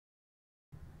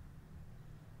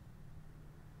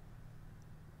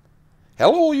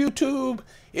Hello YouTube,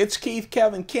 it's Keith,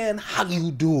 Kevin, Ken. How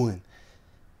you doing?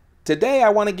 Today I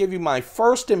want to give you my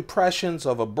first impressions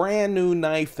of a brand new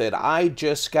knife that I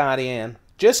just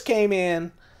came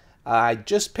in. I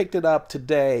just picked it up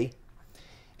today,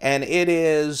 and it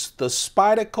is the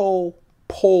Spyderco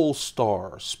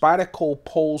Polestar. Spyderco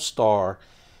Polestar.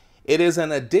 It is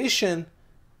an addition,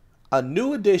 a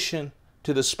new addition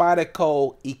to the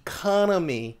Spyderco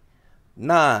Economy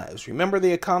knives. Remember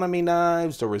the economy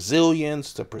knives, the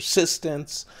resilience, the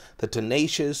persistence, the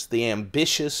tenacious, the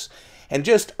ambitious. And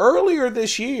just earlier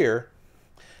this year,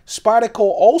 Spyderco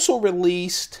also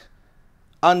released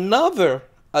another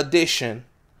addition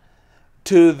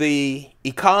to the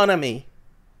economy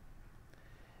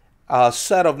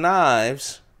set of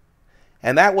knives,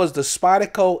 and that was the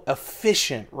Spyderco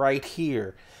Efficient right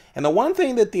here. And the one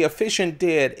thing that the Efficient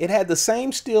did, it had the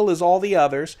same steel as all the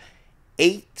others,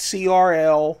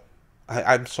 8CR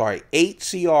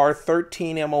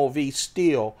 13 MOV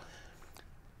steel.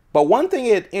 But one thing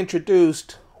it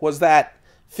introduced was that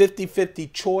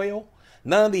 50-50 choil.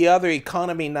 None of the other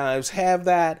economy knives have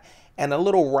that, and a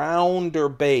little rounder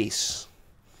base.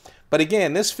 But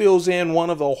again, this fills in one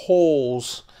of the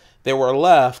holes that were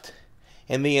left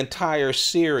in the entire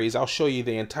series. I'll show you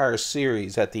the entire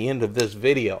series at the end of this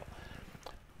video.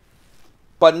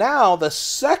 But now the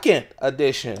second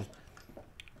edition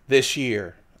this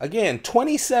year, again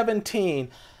 2017,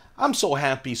 I'm so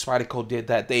happy Spyderco did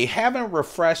that. They haven't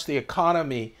refreshed the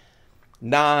economy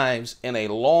knives in a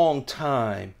long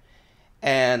time,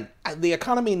 and the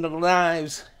economy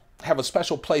knives have a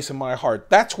special place in my heart.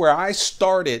 That's where I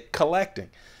started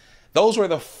collecting. Those were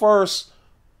the first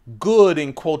good,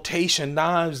 in quotation,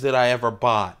 knives that I ever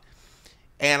bought,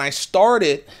 and I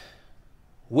started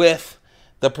with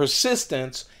the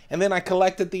persistence, and then I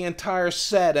collected the entire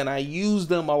set, and I used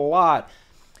them a lot.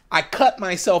 I cut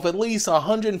myself at least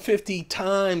 150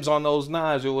 times on those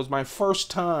knives. It was my first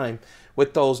time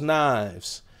with those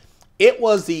knives. It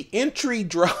was the entry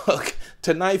drug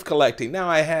to knife collecting. Now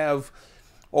I have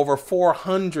over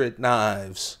 400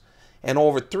 knives and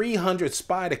over 300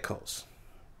 Spydercos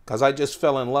because I just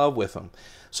fell in love with them.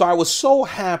 So I was so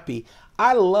happy.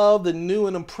 I love the new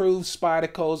and improved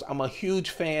Spydercos. I'm a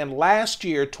huge fan. Last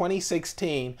year,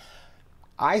 2016,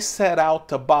 I set out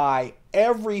to buy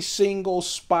every single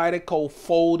Spyderco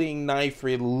folding knife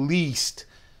released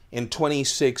in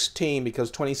 2016 because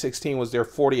 2016 was their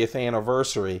 40th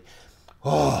anniversary.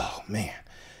 Oh man,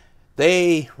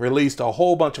 they released a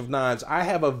whole bunch of knives. I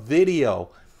have a video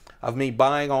of me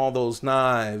buying all those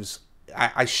knives.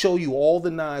 I show you all the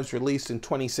knives released in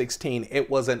 2016. It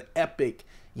was an epic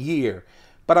year.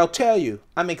 But I'll tell you,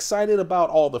 I'm excited about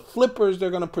all the flippers they're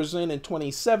going to present in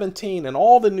 2017 and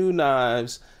all the new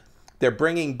knives they're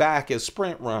bringing back as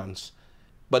sprint runs.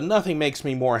 But nothing makes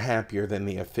me more happier than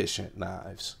the Efficient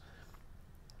knives.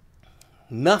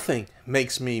 Nothing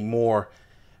makes me more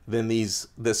than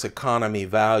this economy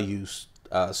values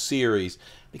series,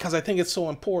 because I think it's so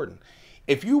important.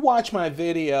 If you watch my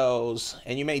videos,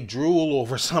 and you may drool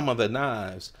over some of the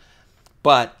knives,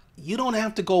 but you don't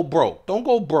have to go broke. Don't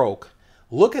go broke.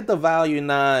 Look at the value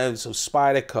knives of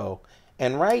Spyderco.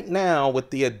 And right now, with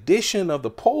the addition of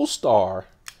the Polestar,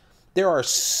 there are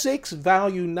 6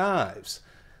 value knives.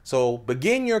 So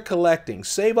begin your collecting.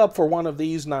 Save up for one of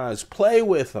these knives. Play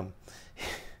with them.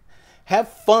 Have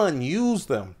fun. Use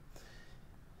them.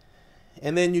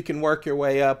 And then you can work your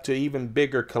way up to even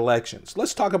bigger collections.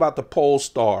 Let's talk about the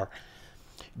Polestar.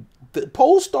 The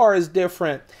Polestar is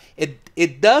different.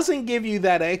 It doesn't give you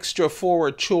that extra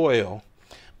forward choil,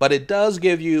 but it does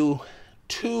give you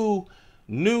 2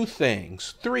 new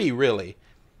things. 3 really.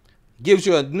 Gives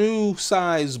you a new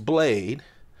size blade,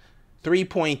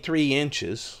 3.3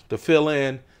 inches, to fill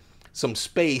in some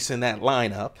space in that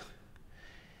lineup.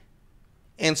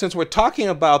 And since we're talking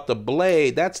about the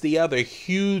blade, that's the other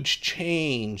huge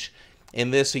change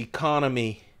in this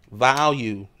economy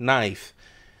value knife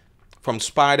from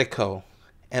Spyderco,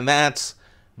 and that's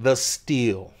the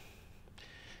steel.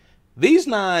 These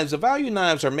knives, the value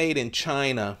knives, are made in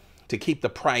China to keep the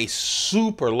price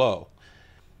super low.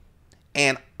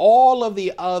 And all of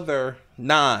the other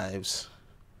knives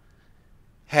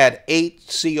had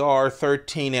 8CR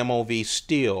 13 MOV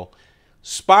steel.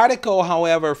 Spyderco,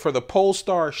 however, for the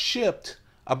Polestar, shipped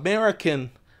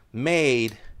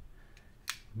American-made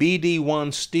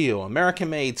BD1 steel,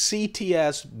 American-made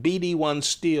CTS BD1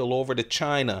 steel over to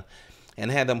China, and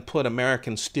had them put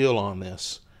American steel on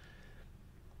this.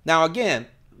 Now again,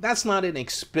 that's not an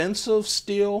expensive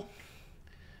steel,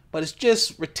 but it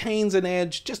just retains an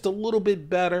edge just a little bit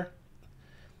better.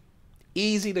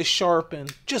 Easy to sharpen,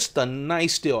 just a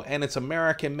nice steel, and it's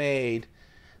American made.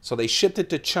 So they shipped it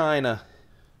to China,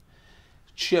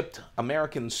 shipped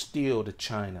American steel to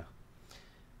China.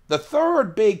 The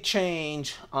third big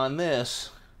change on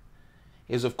this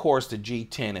is, of course, the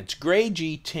G10. It's gray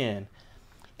G10.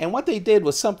 And what they did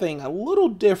was something a little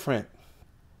different.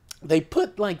 They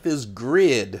put like this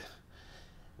grid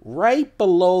right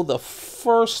below the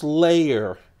first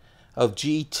layer of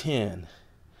G10.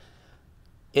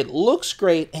 It looks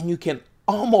great, and you can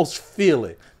almost feel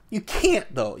it. You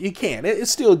can't, though. You can't.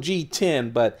 It's still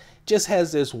G10, but just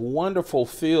has this wonderful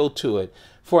feel to it.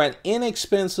 For an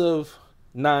inexpensive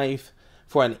knife,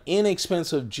 for an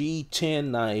inexpensive G10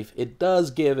 knife, it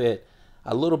does give it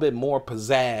a little bit more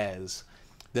pizzazz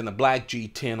than the black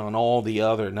G10 on all the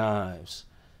other knives.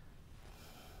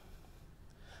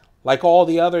 Like all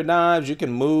the other knives, you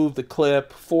can move the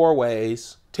clip 4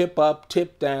 ways, tip up,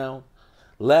 tip down,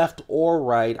 left or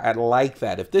right. I like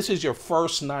that. If this is your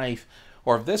first knife,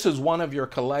 or if this is one of your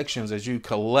collections as you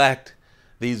collect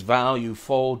these value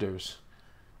folders,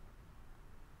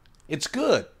 it's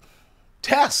good.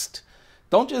 Test.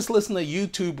 Don't just listen to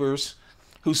YouTubers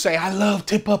who say, I love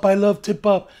tip up, I love tip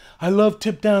up, I love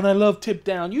tip down, I love tip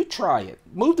down. You try it.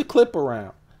 Move the clip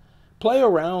around. Play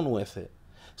around with it.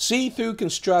 See-through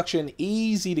construction,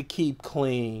 easy to keep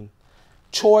clean.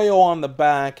 Choil on the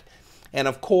back. And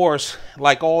of course,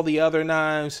 like all the other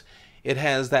knives, it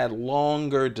has that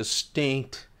longer,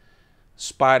 distinct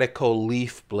Spyderco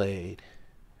leaf blade.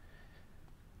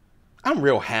 I'm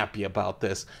real happy about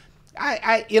this.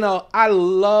 I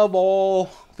love all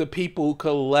the people who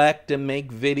collect and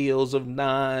make videos of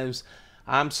knives.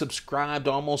 I'm subscribed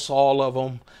to almost all of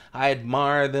them. I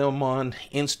admire them on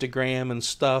Instagram and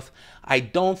stuff. I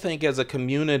don't think as a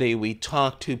community we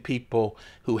talk to people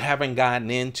who haven't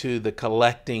gotten into the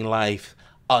collecting life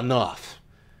enough.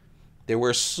 That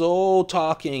we're so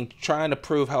trying to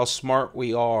prove how smart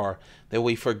we are, that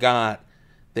we forgot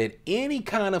that any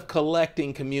kind of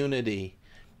collecting community,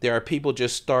 there are people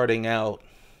just starting out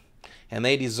and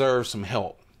they deserve some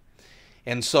help.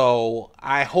 And so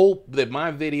I hope that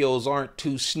my videos aren't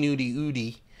too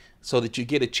snooty-ooty so that you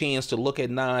get a chance to look at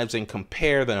knives and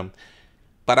compare them.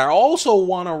 But I also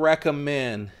want to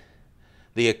recommend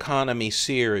the Economy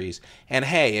series. And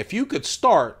hey, if you could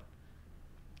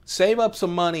save up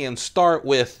some money and start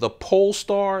with the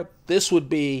Polestar, this would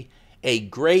be a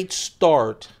great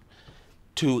start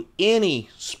to any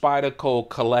Spyderco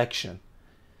collection.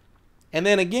 And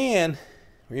then again,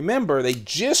 remember, they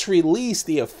just released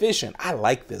the Efficient. I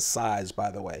like this size, by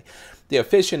the way. The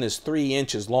Efficient is 3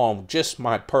 inches long, just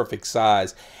my perfect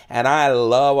size. And I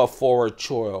love a forward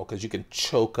choil because you can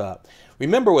choke up.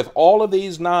 Remember, with all of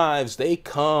these knives, they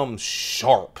come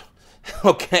sharp.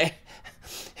 Okay?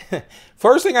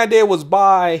 First thing I did was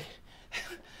buy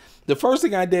a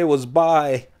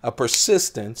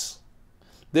Persistence,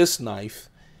 this knife.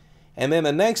 And then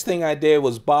the next thing I did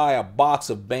was buy a box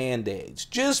of Band-Aids.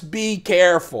 Just be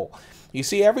careful. You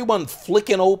see everyone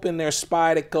flicking open their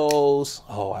Spydercos.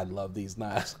 Oh, I love these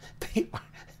knives.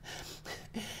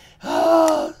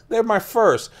 They're my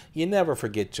first. You never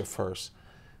forget your first.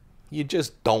 You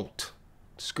just don't.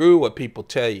 Screw what people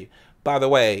tell you. By the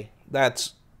way,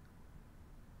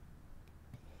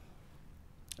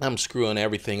 I'm screwing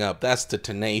everything up. That's the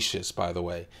Tenacious, by the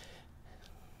way.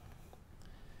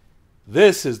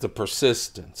 This is the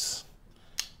Persistence.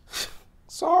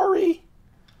 Sorry.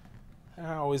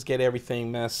 I always get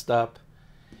everything messed up.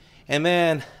 And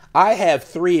then I have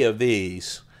 3 of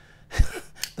these.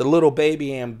 The Little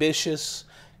Baby Ambitious,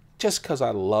 just because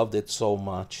I loved it so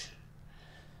much.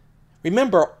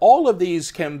 Remember, all of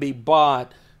these can be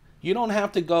bought. You don't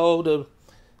have to go to,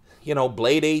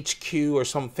 Blade HQ or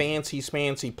some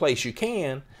fancy place. You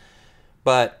can,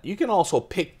 but you can also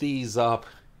pick these up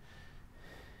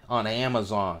on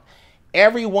Amazon.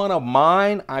 Every one of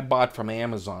mine I bought from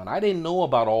Amazon. I didn't know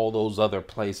about all those other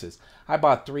places. I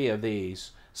bought 3 of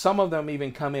these. Some of them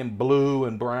even come in blue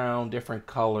and brown, different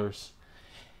colors.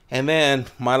 And then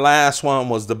my last one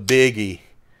was the biggie.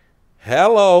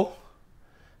 Hello.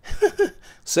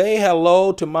 Say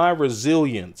hello to my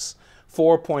Resilience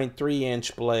 4.3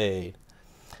 inch blade.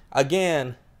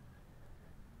 Again,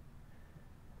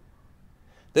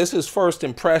 this is first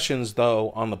impressions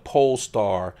though on the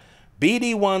Polestar.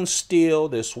 BD1 steel,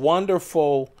 this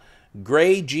wonderful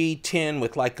gray G10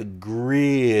 with like a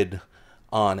grid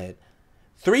on it.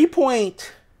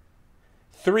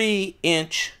 3.3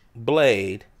 inch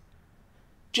blade.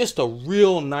 Just a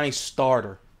real nice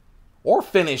starter or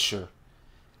finisher.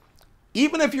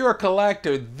 Even if you're a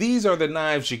collector, these are the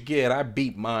knives you get. I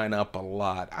beat mine up a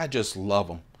lot. I just love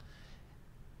them.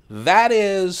 That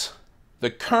is the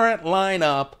current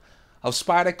lineup of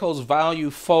Spyderco's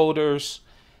value folders.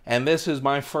 And this is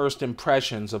my first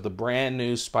impressions of the brand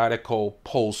new Spyderco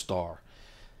Polestar.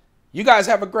 You guys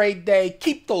have a great day.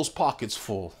 Keep those pockets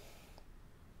full.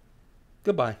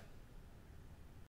 Goodbye.